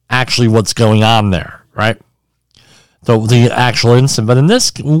the actually what's going on there, right? So the actual incident. But in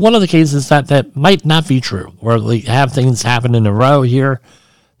this, one of the cases that might not be true, where we have things happen in a row here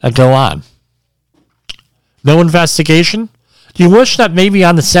that go on. No investigation? Do you wish that maybe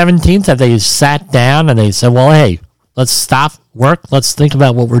on the 17th that they sat down and they said, well, hey, let's stop work. Let's think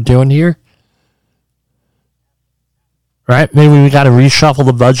about what we're doing here. Right? Maybe we got to reshuffle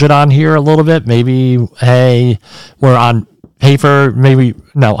the budget on here a little bit. Maybe, hey, we're on paper. Maybe,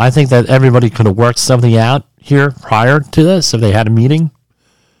 no, I think that everybody could have worked something out here prior to this if they had a meeting.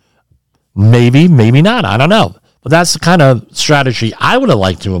 Maybe, maybe not. I don't know. But that's the kind of strategy I would have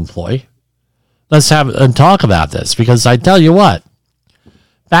liked to employ. Let's have and talk about this, because I tell you what,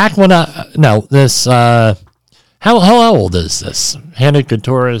 back when how old is this? Hannah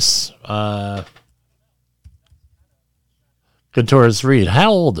Gutierrez Reed.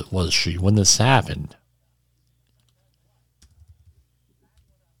 How old was she when this happened?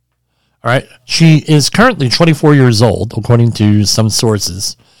 All right, she is currently 24 years old, according to some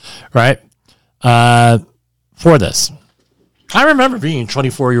sources. Right. For this. I remember being a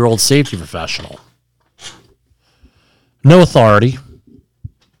 24-year-old safety professional. No authority.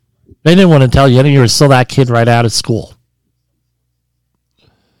 They didn't want to tell you, you were still that kid right out of school.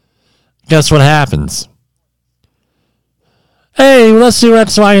 Guess what happens? Hey, let's do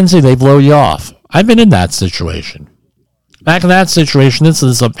X, Y, and Z. They blow you off. I've been in that situation. Back in that situation, this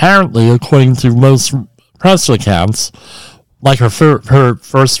is apparently, according to most press accounts, like her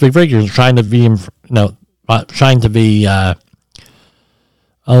first big figure, trying to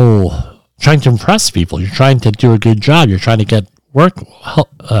impress people. You're trying to do a good job. You're trying to get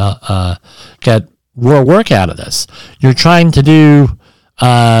more work out of this. You're trying to do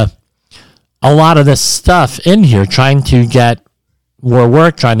a lot of this stuff in here, trying to get more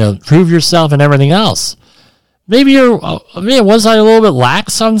work, trying to prove yourself and everything else. Maybe was I a little bit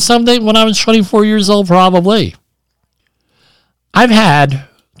lax on something when I was 24 years old? Probably. I've had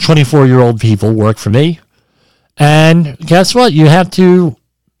 24-year-old people work for me. And guess what? You have to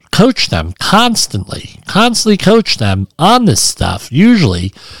coach them constantly coach them on this stuff,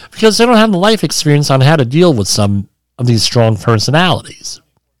 usually, because they don't have the life experience on how to deal with some of these strong personalities.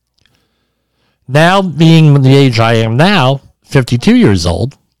 Now, being the age I am now, 52 years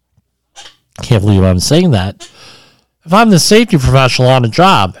old, can't believe I'm saying that. If I'm the safety professional on a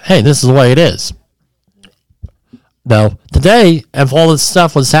job, hey, this is the way it is. No, today, if all this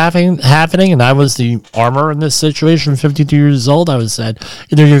stuff was happening, and I was the armor in this situation, 52 years old, I would have said,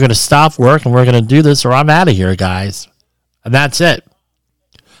 either you're going to stop work and we're going to do this, or I'm out of here, guys. And that's it.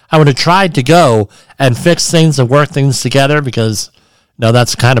 I would have tried to go and fix things and work things together, because,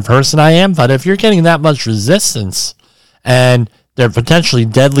 that's the kind of person I am. But if you're getting that much resistance and they're potentially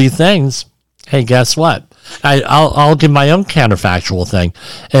deadly things, hey, guess what? I'll give my own counterfactual thing.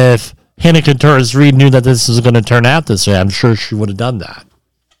 If Hannah Gutierrez Reed knew that this was going to turn out this way, I'm sure she would have done that.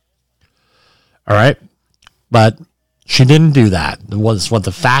 All right? But she didn't do that. It was what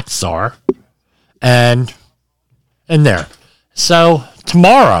the facts are. And there. So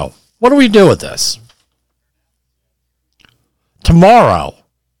tomorrow, What do we do with this? Tomorrow,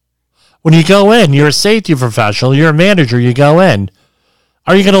 when you go in, you're a safety professional, you're a manager, you go in.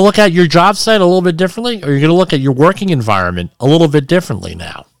 Are you going to look at your job site a little bit differently? Or are you going to look at your working environment a little bit differently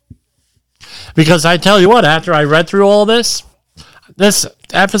now? Because I tell you what, after I read through all this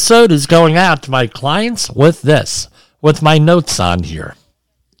episode is going out to my clients with this, with my notes on here.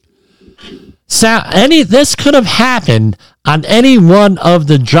 So this could have happened on any one of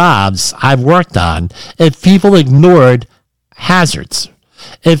the jobs I've worked on if people ignored hazards.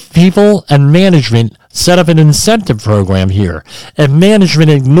 If people and management set up an incentive program here, if management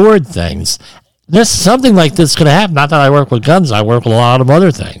ignored things, something like this could have happened. Not that I work with guns, I work with a lot of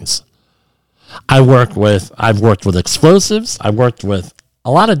other things. I've worked with explosives. I've worked with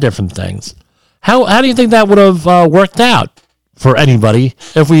a lot of different things. How do you think that would have worked out for anybody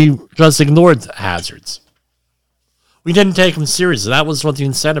if we just ignored the hazards? We didn't take them seriously. That was what the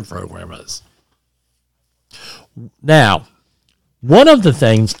incentive program was. Now, one of the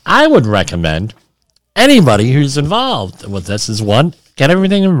things I would recommend anybody who's involved with this is, one, get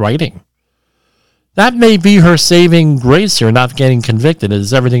everything in writing. That may be her saving grace here, not getting convicted,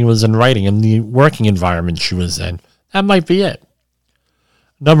 as everything was in writing in the working environment she was in. That might be it.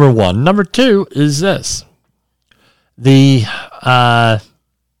 Number one. Number two is this. Right?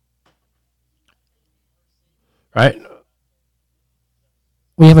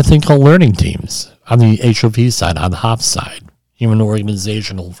 We have a thing called learning teams on the HOP side, on the HOP side, Human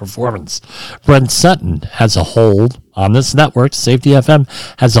Organizational Performance. Brent Sutton has a whole, on this network, Safety FM,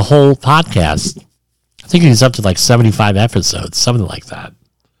 has a whole podcast. I think he's up to like 75 episodes, something like that.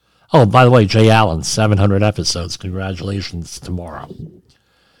 Oh, by the way, Jay Allen, 700 episodes. Congratulations tomorrow.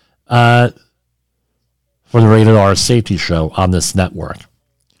 For the Rated R Safety Show on this network.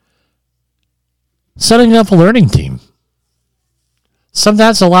 Setting up a learning team.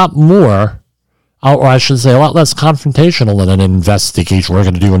 Sometimes a lot more, or I should say a lot less confrontational than an investigation. We're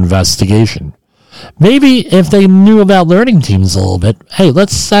going to do investigation. Maybe if they knew about learning teams a little bit, hey,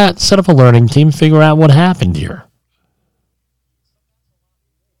 let's set up a learning team, figure out what happened here.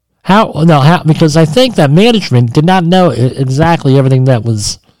 How? Because I think that management did not know exactly everything that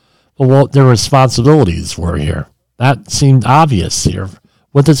was, what their responsibilities were here. That seemed obvious here.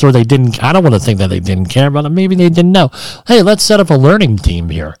 With this, or they didn't, I don't want to think that they didn't care, but maybe they didn't know. Hey, let's set up a learning team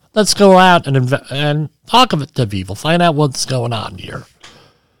here. Let's go out and talk to people, find out what's going on here.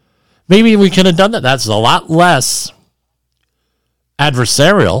 Maybe we could have done that. That's a lot less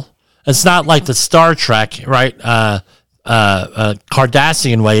adversarial. It's not like the Star Trek, right?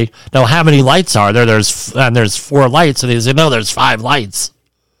 Cardassian way. Now, how many lights are there? There's 4 lights, and they say, no, there's 5 lights.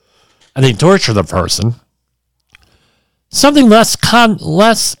 And they torture the person. Something less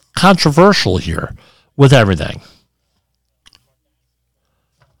controversial here with everything.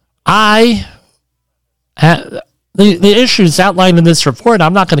 The issues outlined in this report,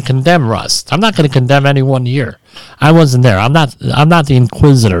 I'm not going to condemn Rust. I'm not going to condemn anyone here. I wasn't there. I'm not the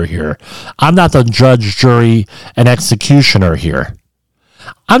inquisitor here. I'm not the judge, jury, and executioner here.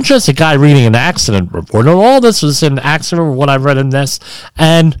 I'm just a guy reading an accident report. And all this was an accident, what I've read in this,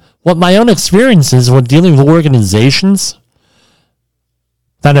 and what my own experience is with dealing with organizations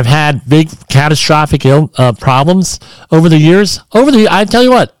that have had big catastrophic problems over the years. I tell you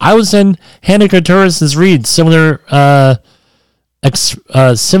what, I was in Hanukkah Tourists Reed, similar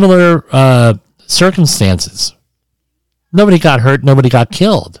circumstances. Nobody got hurt, nobody got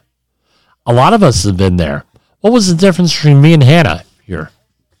killed. A lot of us have been there. What was the difference between me and Hannah here?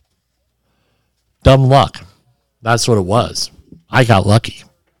 Dumb luck. That's what it was. I got lucky.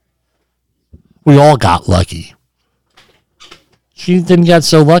 We all got lucky. She didn't get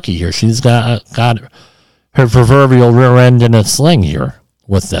so lucky here. She's got her proverbial rear end in a sling here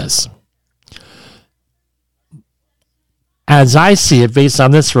with this. As I see it, based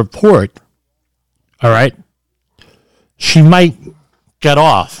on this report, all right, she might get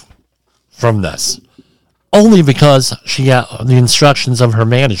off from this only because she got the instructions of her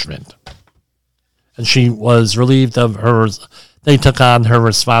management. And she was relieved of they took on her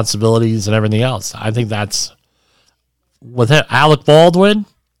responsibilities and everything else. I think that's... With Alec Baldwin,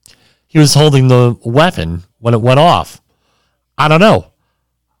 he was holding the weapon when it went off. I don't know.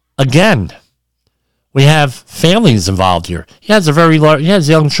 Again, we have families involved here. He has he has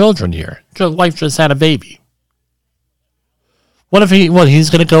young children here. His wife just had a baby. What if he's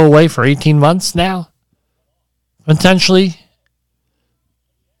going to go away for 18 months now? Potentially.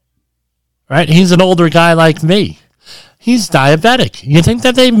 Right? He's an older guy like me. He's diabetic. You think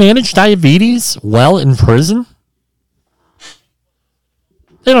that they manage diabetes well in prison?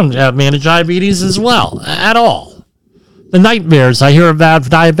 They don't manage diabetes as well, at all. The nightmares I hear about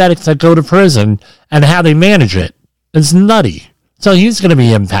diabetics that go to prison and how they manage it is nutty. So he's going to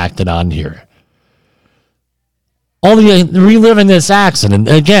be impacted on here. Only reliving this accident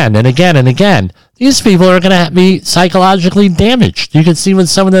again and again and again. These people are going to be psychologically damaged. You can see with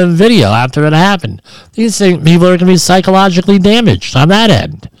some of the video after it happened. These people are going to be psychologically damaged on that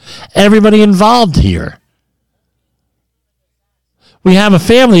end. Everybody involved here. We have a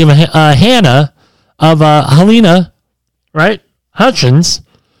family of Hannah, of Helena, right? Hutchins.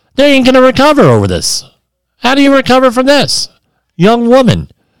 They ain't going to recover over this. How do you recover from this? Young woman,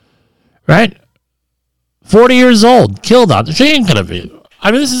 right? 40 years old, killed on. She ain't going to be.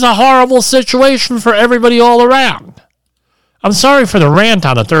 I mean, this is a horrible situation for everybody all around. I'm sorry for the rant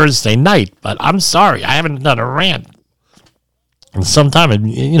on a Thursday night, but I'm sorry. I haven't done a rant in some time.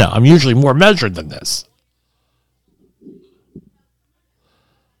 I'm usually more measured than this.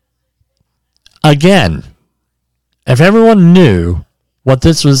 Again, if everyone knew what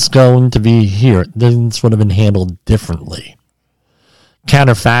this was going to be here, then this would have been handled differently.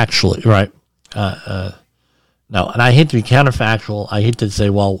 Counterfactually, right? No, and I hate to be counterfactual. I hate to say,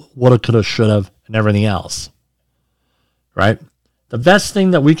 well, woulda, coulda, shoulda, and everything else. Right? The best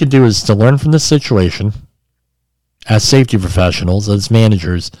thing that we could do is to learn from this situation as safety professionals, as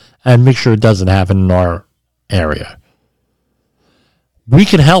managers, and make sure it doesn't happen in our area. We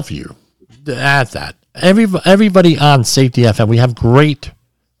can help you at that. Everybody on Safety FM, we have great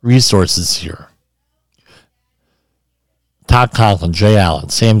resources here. Todd Conklin, Jay Allen,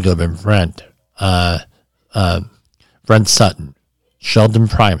 Sam Goodman, Brent Sutton, Sheldon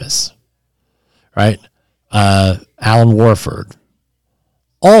Primus, right? Alan Warford.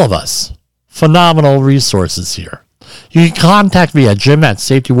 All of us. Phenomenal resources here. You can contact me at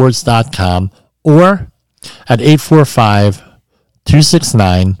jim@safetywords.com or at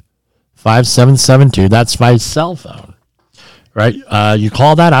 845-269-5772. That's my cell phone, right? You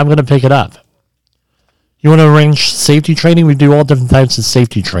call that, I'm going to pick it up. You want to arrange safety training? We do all different types of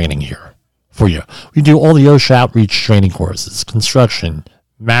safety training here for you. We do all the OSHA outreach training courses, construction,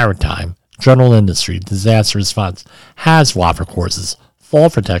 maritime, general industry, disaster response, HAZWOPER courses,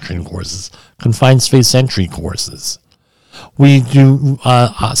 fall protection courses, confined space entry courses. We do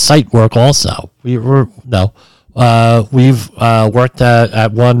site work also. We've worked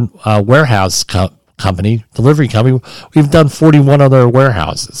at one warehouse company, delivery company. We've done 41 other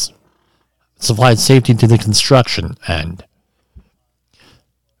warehouses. Supplied safety to the construction end.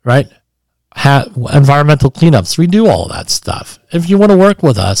 Right? Environmental cleanups. We do all that stuff. If you want to work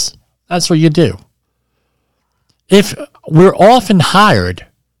with us, that's what you do. If we're often hired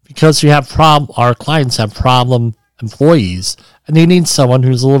because our clients have problem employees and they need someone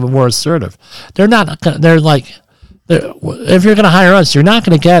who's a little bit more assertive. If you're going to hire us, you're not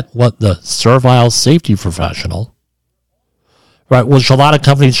going to get what the servile safety professional, right? Which a lot of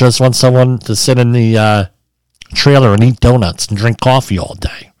companies just want someone to sit in the trailer and eat donuts and drink coffee all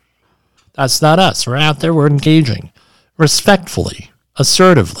day. That's not us. We're out there. We're engaging respectfully,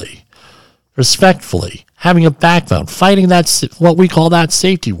 assertively, having a backbone, fighting what we call that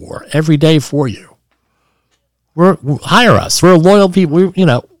safety war every day for you. Hire us. We're loyal people.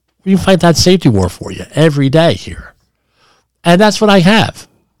 We fight that safety war for you every day here. And that's what I have.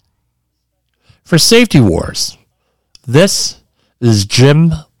 For Safety Wars, this is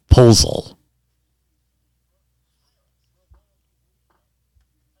Jim Posel.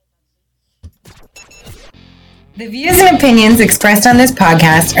 The views and opinions expressed on this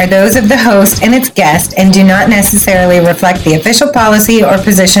podcast are those of the host and its guest and do not necessarily reflect the official policy or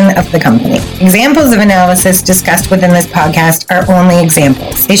position of the company. Examples of analysis discussed within this podcast are only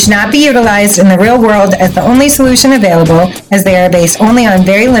examples. They should not be utilized in the real world as the only solution available, as they are based only on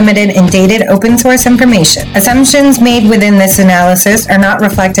very limited and dated open source information. Assumptions made within this analysis are not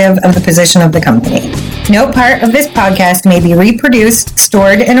reflective of the position of the company. No part of this podcast may be reproduced,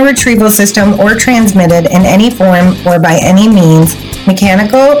 stored in a retrieval system, or transmitted in any form or by any means,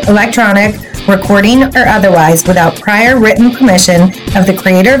 mechanical, electronic, recording, or otherwise, without prior written permission of the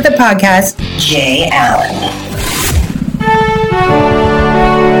creator of the podcast, Jay Allen.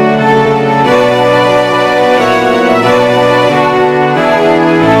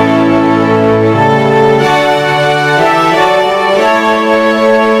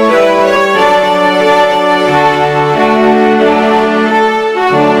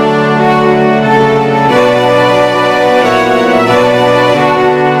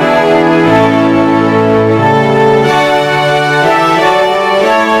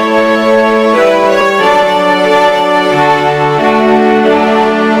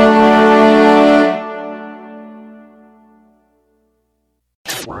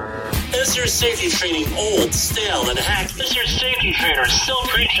 Is your safety training old, stale, and hackneyed? Is your safety trainer still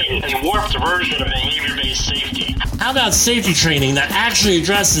preaching a warped version of behavior-based safety? How about safety training that actually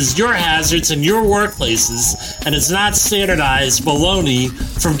addresses your hazards in your workplaces and is not standardized baloney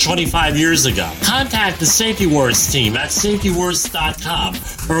from 25 years ago? Contact the Safety Wars team at safetywars.com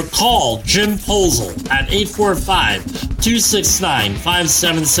or call Jim Posel at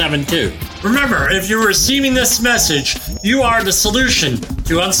 845-269-5772. Remember, if you're receiving this message, you are the solution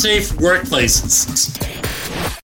to unsafe workplaces.